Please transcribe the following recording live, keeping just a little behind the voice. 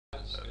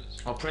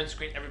I'll print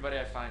screen everybody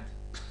I find.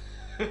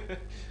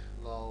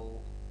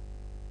 Lol.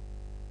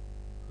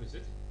 Who is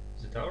it?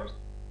 Is it ours?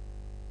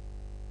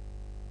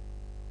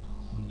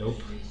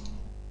 Nope.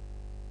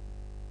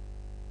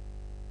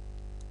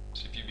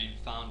 So if you've been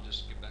found,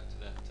 just get back to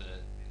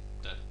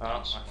that Oh,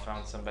 gun I spot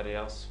found somebody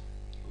else.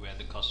 who had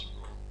the custom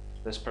rule.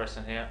 This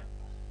person here.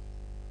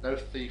 No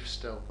thief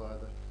stealth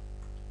either.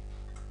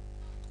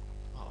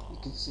 You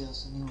can see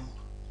us anyway.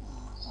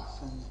 They're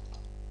friendly.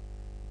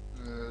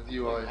 The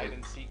UI. Hide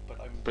and seek,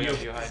 but I'm. But You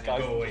you hide go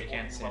and away. you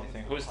can't say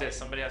anything. Who's this?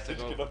 Somebody has to Did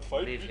you go cannot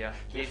find leave me? here.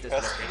 Leave this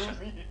Pass through location.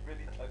 me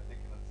many times they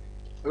cannot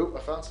see me. Oh, I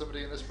found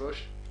somebody in this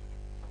bush.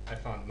 I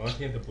found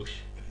Marty in the bush.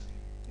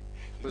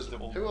 Was, The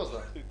old- who was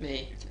that?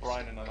 Me. It's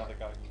Brian and another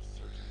guy who's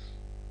searching.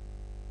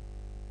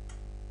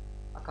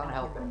 I can't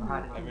help it. I'm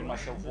hiding. I mean,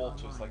 myself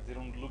waters, like, they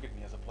don't look at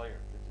me as a player.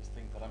 They just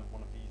think that I'm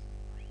one of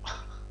these.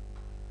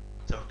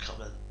 Don't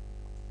comment.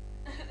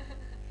 I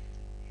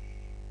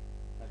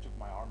took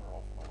my armor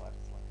off and all that.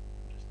 It's like,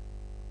 I'm just.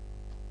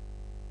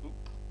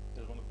 Oop,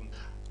 there's one of them.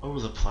 Oh,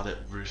 the planet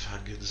roof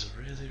hangings are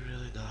really,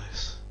 really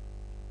nice.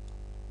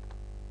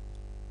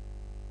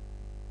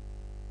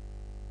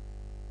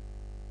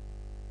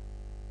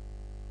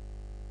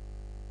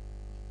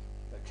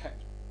 That guy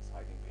is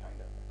hiding behind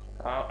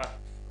that.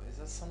 Is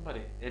that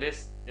somebody? It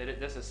is.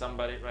 This is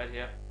somebody right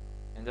here,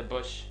 in the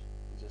bush,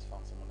 We just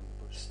found someone in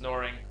the bush.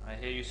 snoring. I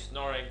hear you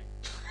snoring.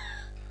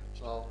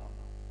 Lol.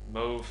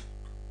 Move.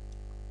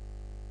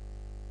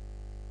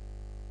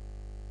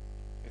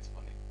 It's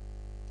funny.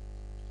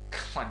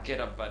 Come on,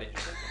 get up, buddy.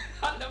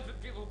 I love when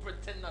people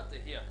pretend not to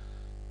hear.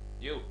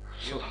 You.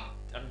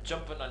 I'm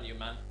jumping on you,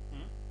 man.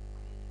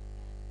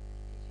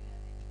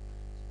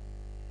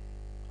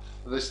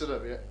 Are they stood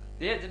up yet?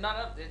 Yeah, they're not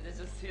up. They're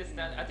just here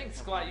standing. I think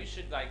Squire, you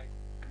should like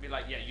be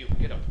like, yeah, you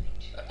get up.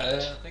 I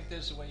think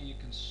there's a way you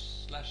can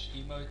slash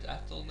emote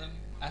at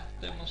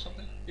them or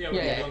something. Yeah,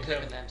 Yeah, we don't click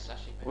have. on them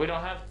slashing. We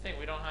don't have thing.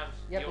 We don't have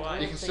Yeah, but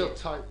UI. You can see still it.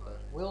 type though.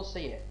 We'll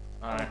see it.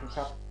 All right. You can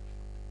tell.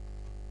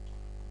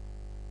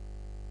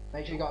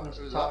 Make sure you got them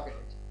Who's that? targeted.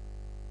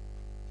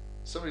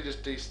 Somebody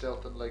just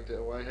de-stealthed and legged it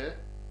away here.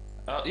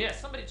 Oh yeah,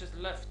 somebody just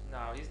left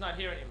now. He's not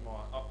here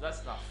anymore. Oh,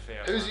 that's not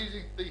fair. Who's man.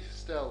 using thief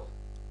stealth?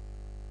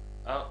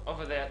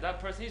 Over there, that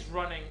person. He's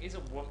running. He's a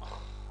woman.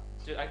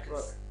 Dude, I could.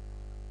 Right.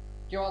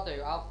 Do you know what I'll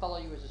do? I'll follow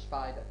you as a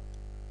spider.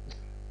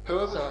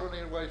 Whoever's Sorry.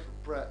 running away from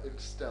Brett in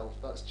stealth,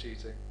 that's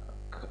cheating.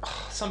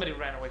 Somebody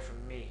ran away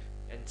from me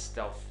in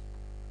stealth.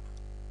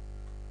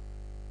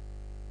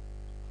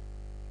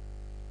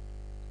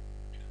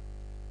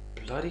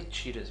 Bloody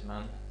cheaters,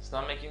 man. It's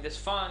not making this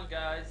fun,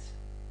 guys.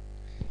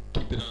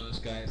 Keep it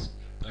honest, guys.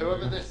 Don't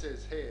Whoever worry. this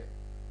is, here.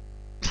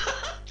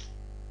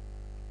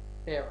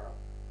 Hero.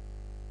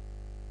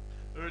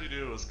 I already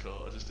knew it was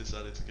caught, I just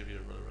decided to give you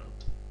a run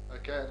around.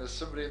 Okay, and there's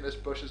somebody in this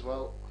bush as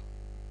well.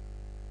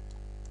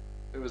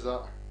 Who was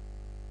that?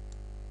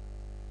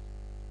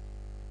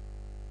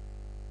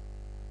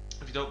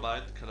 If you don't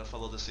mind, can I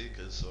follow the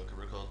seekers so I can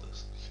record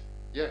this?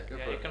 Yeah, go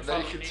Yeah, for you it. can Then follow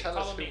you can me. tell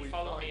Follow us who me. we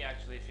Follow find. me,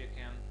 actually, if you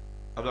can.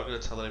 I'm not going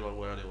to tell anyone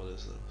where anyone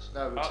is though. So.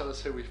 No, but Oh. tell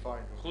us who we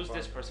find. when we Who's find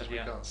this them, person 'cause we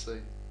here? can't see.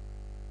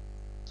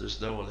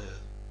 There's no one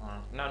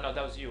here. No, that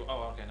was you.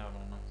 Oh, okay, no.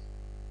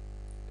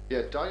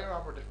 Yeah, dye your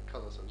armor a different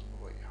colour so it doesn't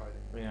look like you're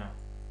hiding. Yeah.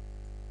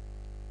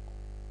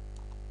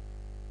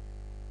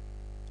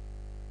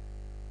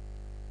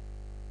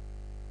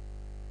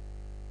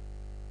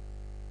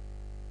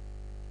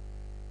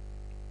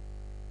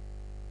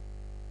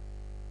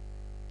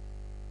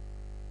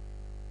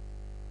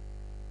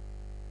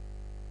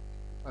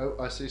 Oh,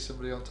 I see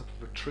somebody on top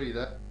of a tree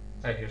there.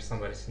 I hear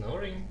somebody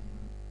snoring.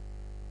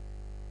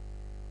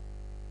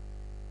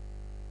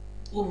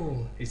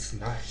 Ooh, it's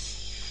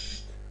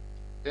nice.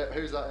 Yeah,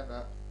 who's that in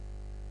there?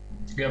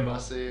 I Gamma,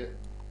 see it.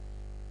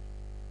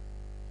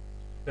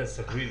 that's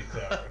a really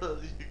clever.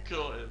 You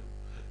caught him.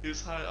 He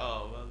was high.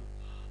 Oh man.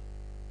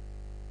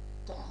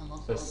 Damn, I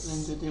thought That's-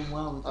 I blended in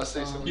well with I the see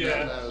sound. somebody Yeah.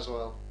 down there as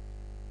well.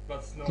 But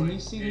Can snoring you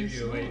see gave them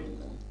you away. snoring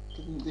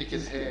then? You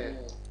can hear.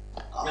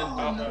 Oh,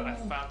 Oh, no, I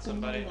found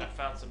somebody. I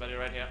found somebody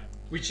right here.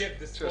 We checked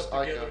this Just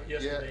spot I together can't.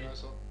 yesterday. Yeah,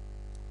 nice one.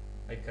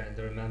 I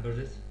kinda remembered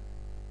it.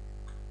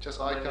 Just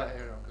I can't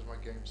hear him because my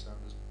game sound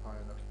isn't high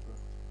enough.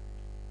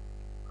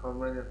 But How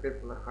many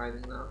people are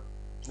hiding now?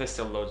 There's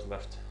still loads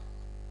left.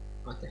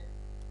 Okay.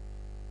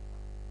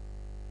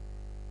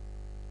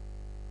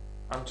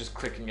 I'm just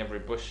clicking every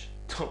bush,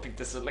 hoping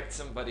to select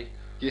somebody.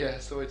 yeah,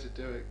 it's the way to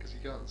do it because you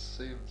can't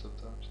see them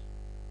sometimes.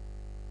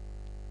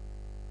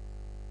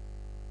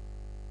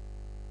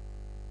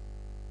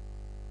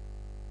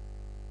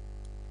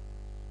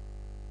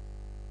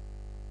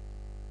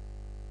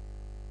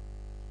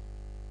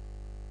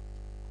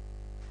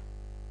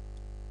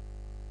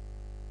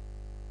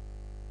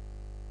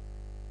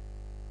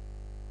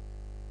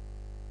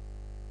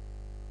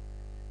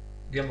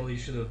 Gamble, you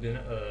should have been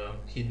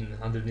hidden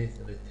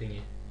underneath the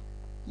thingy.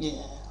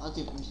 Yeah, I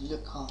didn't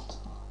look hard.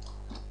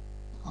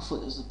 I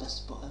thought it was the best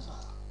spot ever.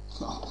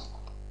 No.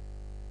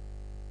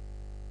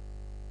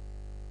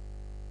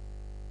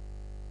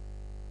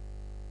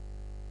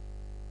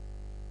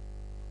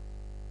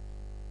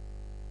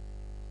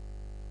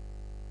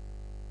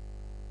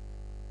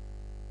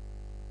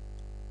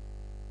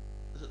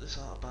 this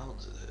out of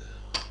bounds in here?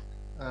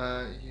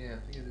 Yeah, I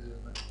think it is,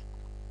 isn't it?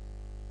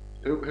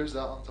 Who's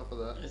that on top of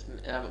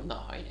there? I'm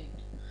not hiding.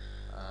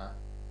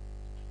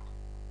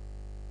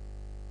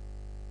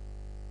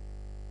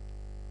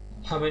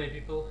 How many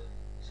people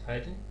is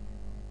hiding?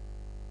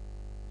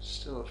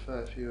 Still a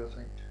fair few, I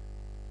think.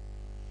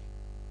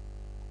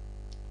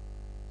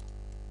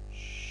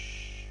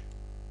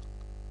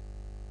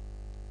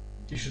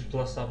 You should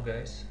plus up,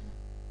 guys.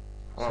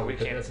 Well, So we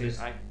that can't at see.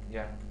 least-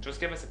 Yeah. Just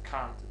give us a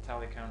count, a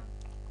tally count.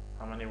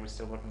 How many are we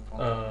still looking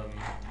for?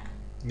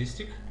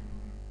 Mystic?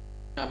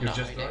 I'm You're not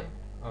just hiding. right?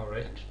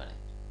 Alright. I'm just hiding.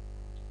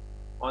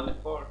 Only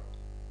 4.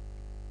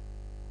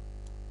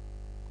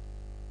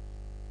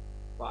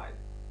 5.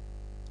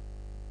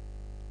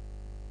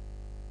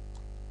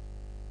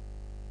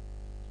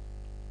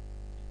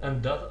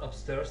 And that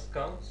upstairs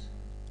counts?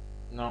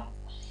 No.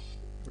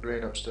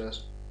 Green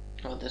upstairs.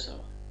 Oh, this one.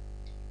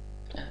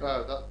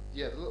 Oh, that,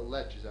 yeah, the little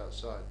ledge is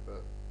outside,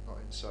 but not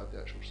inside the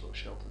actual sort of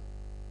shelter.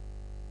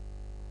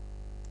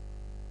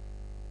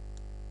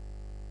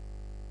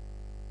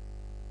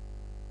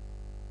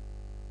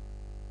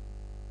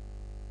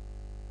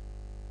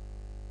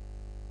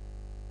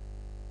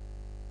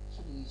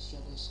 Should have used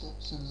shadow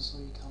steps and so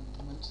you come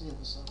and went to the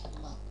other side of the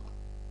map.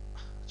 I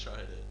tried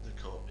it,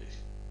 they caught me.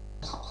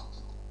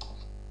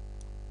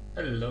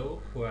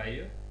 Hello, who are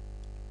you?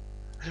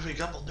 Anyway,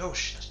 gamble, no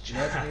shh, that's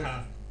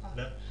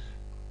No.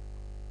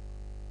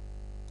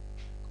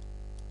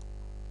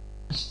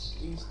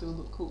 You still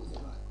look cool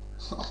there, right?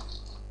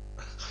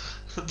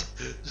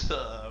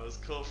 I was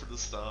caught from the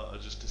start, I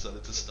just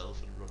decided to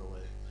stealth and run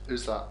away.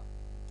 Who's that?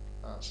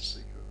 That's a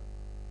secret.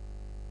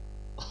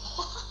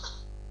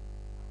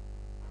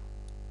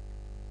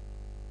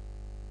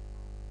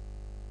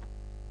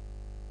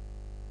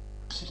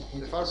 Should have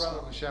hit If it I at the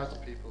randomly start. shout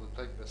at people and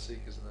think they're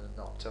seekers and then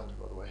not tell me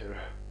by the way here.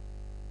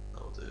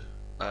 That'll do.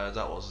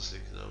 That was a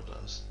secret though,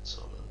 guys.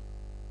 So,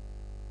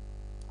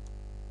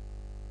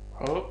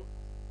 Oh.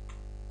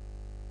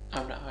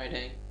 I'm not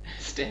hiding.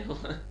 Still.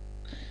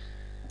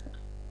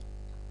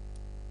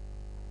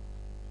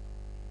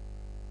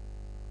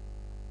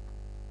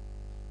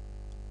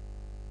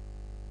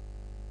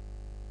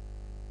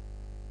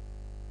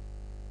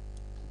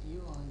 The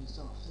view line is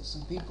off. There's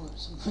some people at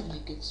some really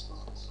good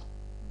spots.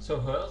 So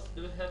who else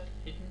do we have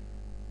hidden?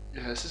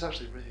 Yeah, this is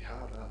actually really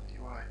hard at the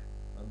UI.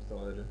 I'm still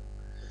hiding.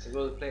 It's a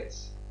good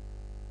place.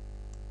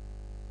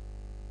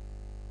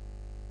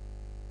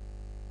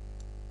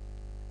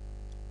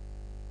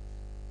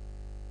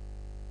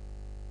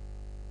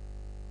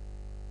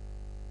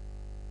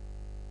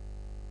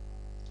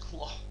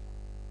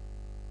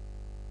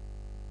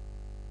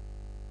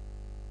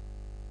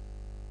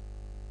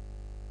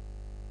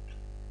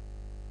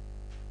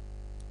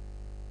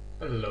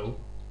 Hello,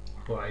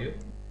 who are you?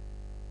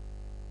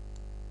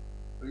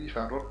 Oh, you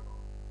found one?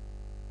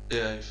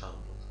 yeah, you found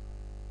one.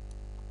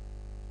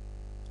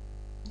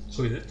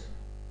 Who is it?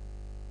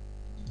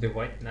 The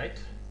White Knight?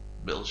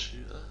 Middle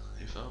shooter,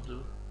 you found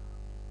him.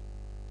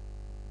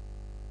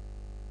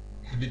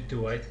 Who did the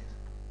white?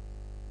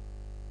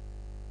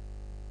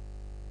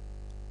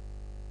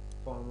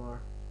 4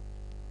 more.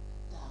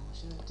 Damn, I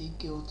should have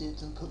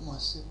de-gilded and put my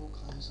civil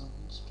clothes on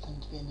and just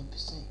pretend to be an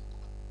NPC.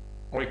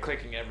 We're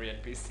clicking every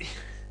NPC.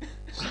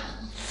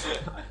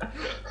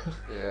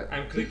 Yeah.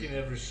 I'm clicking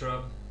every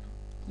shrub.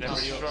 Every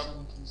Just so shrub.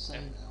 someone can say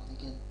now and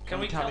again. Can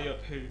we tally call-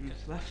 up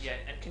who's left? Yeah,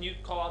 and can you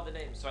call out the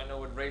name so I know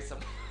what race I'm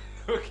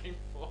looking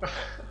for?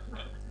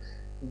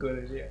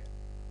 Good idea.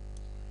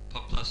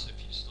 Pop plus if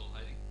you're still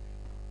hiding.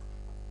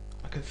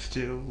 I can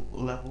still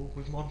level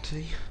with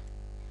Monty.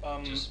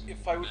 Just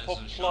If I would pop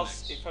Mazza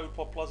plus, Shaniks. if I would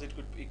pop plus, it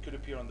could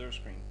appear on their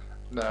screen.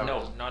 No.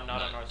 No, not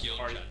on our Guild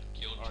Safari. chat.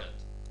 Guild or- chat.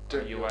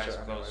 Don't UI UI is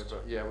chat anyway, closed.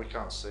 but yeah, we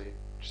can't see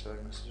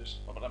sharing messages.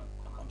 Oh, but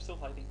I'm still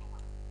hiding.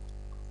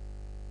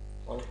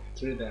 Well,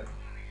 3 then.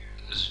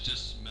 Is it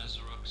just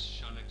Mazarox,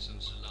 Shaniks, and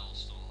Zalal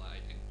still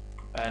hiding?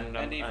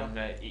 And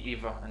Eva.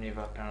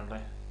 Eva apparently.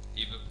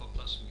 Eva pop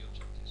plus and guild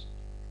chat, please.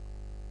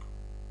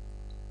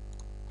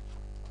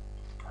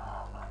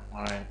 Oh no.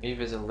 Alright,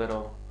 Eva's a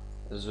little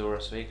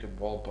Azura, so he could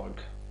wall bug.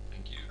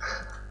 Thank you.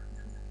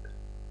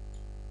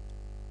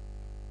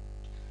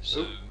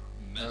 So, Oop.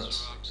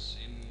 Mazarox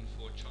in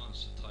for a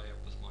chance to tie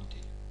up with Monty.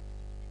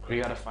 We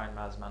gotta find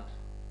Mazman.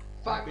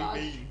 Five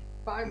Maz!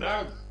 Five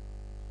Maz!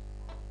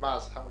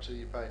 Maz, how much are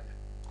you paid?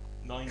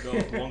 9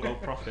 gold, 1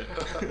 gold profit.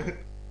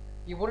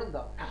 You wouldn't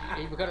though.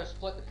 You were gonna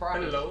split the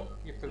price. Hello,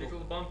 You fool. little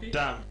bumpy.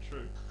 Damn,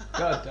 true.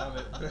 God damn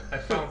it. I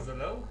found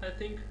Zalo, I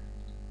think.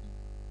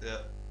 Yeah,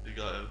 you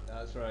got him.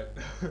 That's right.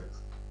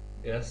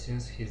 Yeah,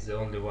 since he's the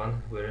only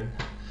one wearing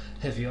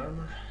heavy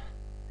armor.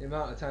 The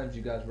amount of times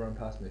you guys run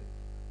past me.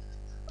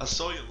 I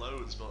saw you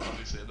loads, but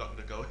obviously I'm not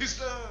gonna go. He's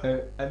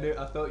there.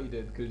 I thought you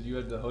did because you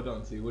had the hood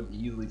on, so you wouldn't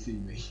easily see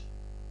me.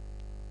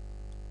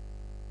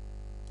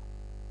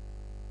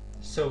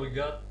 So we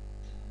got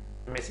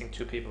Missing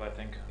 2 people, I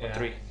think. Or Yeah.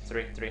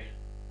 3.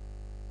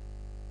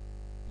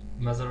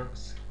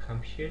 Mazarks.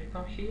 Come here,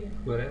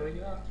 wherever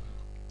you are.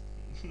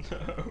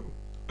 No.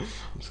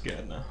 I'm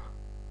scared now.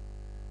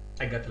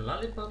 I got a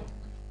lollipop.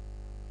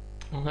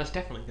 Well, that's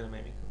definitely gonna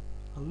make me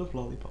cool. I love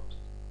lollipops.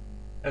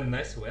 A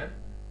nice win.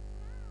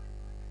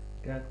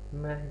 Got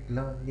my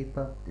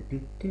lollipop.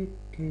 Do, do,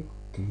 do,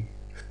 do.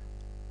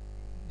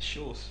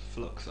 Sure,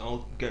 Flux,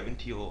 I'll go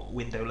into your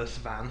windowless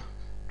van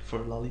for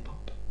a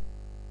lollipop.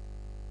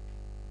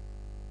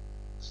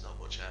 There's not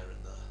much air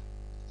in there.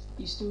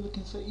 You still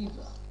looking for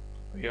Eva?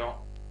 Yeah.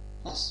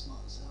 That's smart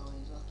as hell,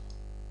 Eva.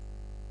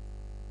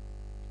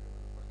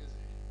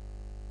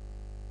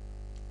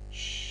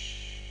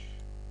 Shh.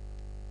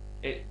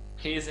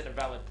 He is in a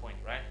valid point,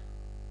 right?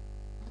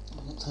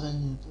 I'm not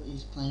telling you, but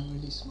he's playing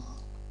really smart.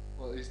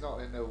 Well, he's not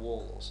in a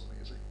wall or something,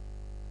 is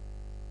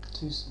he?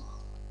 Too smart.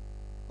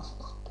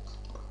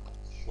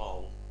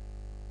 Lol.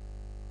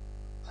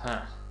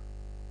 Huh.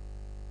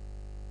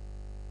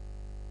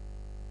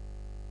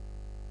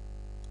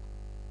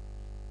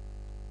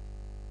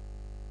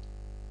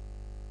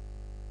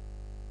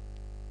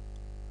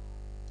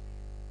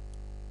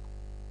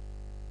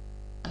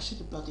 I should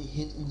have bloody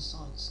hid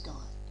inside the sky.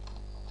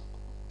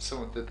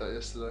 Someone did that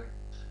yesterday.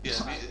 Yeah,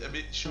 I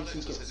mean Shonix If he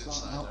has gets hid thrown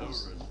inside out or Oren.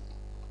 something.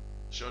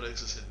 Shonix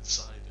has hid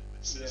inside him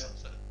as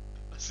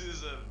soon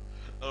as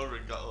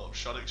Oren got up,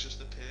 Shonix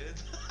just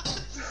appeared.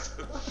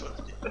 So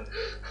funny.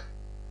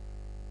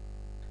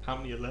 How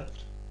many are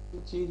left?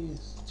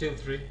 Genius. Still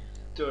 3.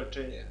 2 or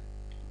 3, yeah.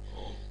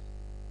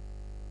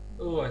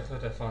 Oh, I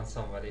thought I found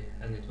somebody,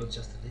 and it was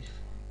just a leaf.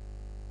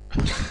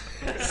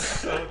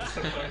 So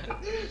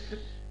disappointed.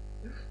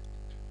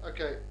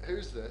 Okay,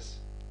 who's this?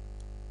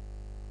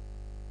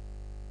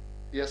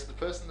 Yes, the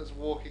person that's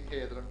walking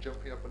here that I'm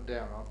jumping up and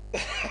down on.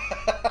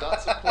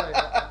 That's a player.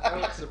 I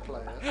know it's a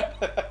player.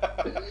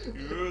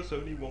 Yes,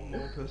 only one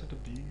more person to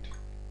beat.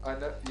 I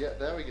know. Yeah,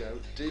 there we go.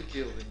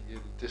 De-gilding, you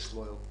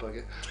disloyal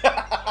bugger.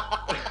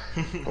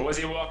 Or was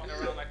he walking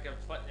around like a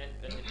foot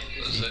in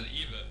Was that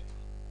Eva?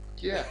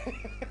 Yeah.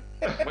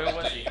 Where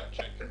was he?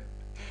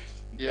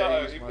 Yeah,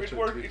 No, he was my it trick,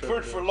 worked. to be It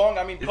worked for perfectly long.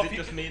 I mean, Is Coffee, it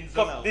just me and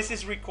Coffee, Zalal? this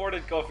is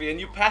recorded, Coffee, and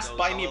you passed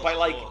by me by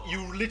like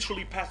you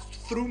literally passed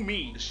through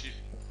me Is she?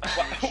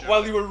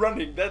 while you were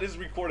running. That is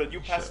recorded.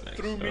 You passed Shonix,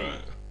 through me.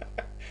 alright.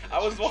 I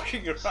was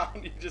walking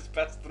around. You just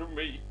passed through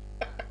me.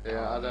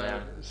 Yeah, I know.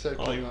 man. So I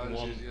cool as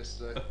want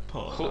yesterday. a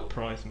part of that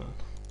prize, man.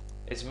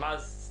 Is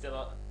Maz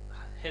still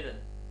hidden?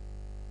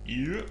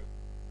 Yeah.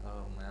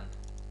 Oh man.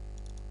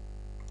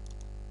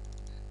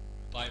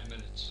 5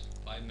 minutes.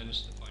 5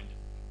 minutes to find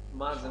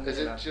it. Is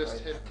it just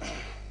him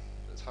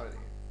that's hiding it?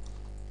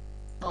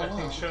 Oh I wow,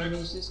 think I can Shonix-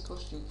 use this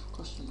costume for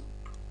costume.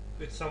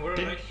 It's somewhere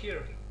Did- right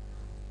here.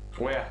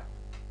 Where?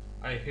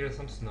 I hear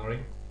some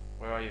snoring.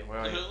 Where are you? Where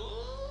are you?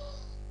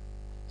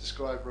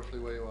 Describe roughly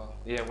where you are.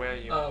 Yeah, where are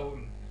you?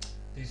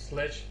 The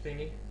sledge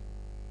thingy.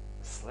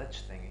 The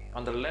sledge thingy.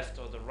 On the left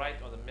or the right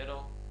or the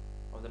middle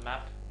of the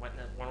map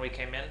when we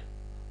came in?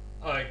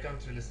 Oh, I can't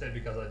really say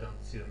because I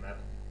don't see the map.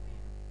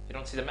 You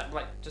don't see the map?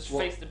 Like, just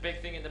What? face the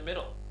big thing in the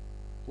middle.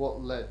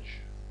 What ledge?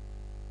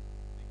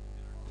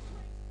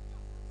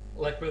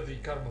 Like where the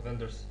karma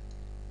vendors.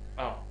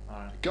 Oh,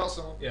 alright. Got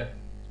someone. Yeah.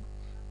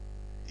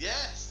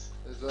 Yes.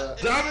 Is there?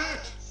 Damn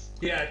it!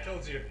 Yeah, I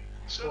told you.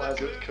 Why is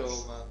it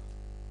cool, man?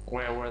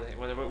 Where were they?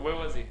 Where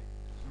was he?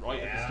 Right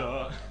at the Yeah.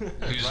 start.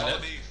 Who's Follow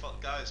left? me,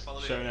 guys. Follow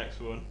me. Show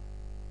next one.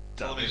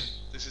 Follow Damn me. it.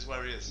 This is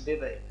where he is.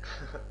 Did they?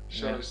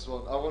 Show us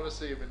one. I want to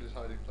see him in his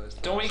hiding place.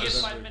 Don't we So get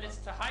then 5 minutes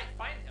to find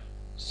him?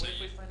 So What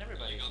if we find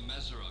everybody? You got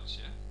Maserox,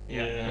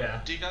 yeah? Yeah.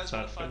 Yeah. Do you guys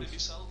want Sad to find it face.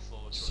 yourself or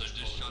do you So want to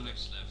just follow me?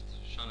 Shonix left.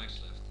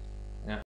 Shonix left.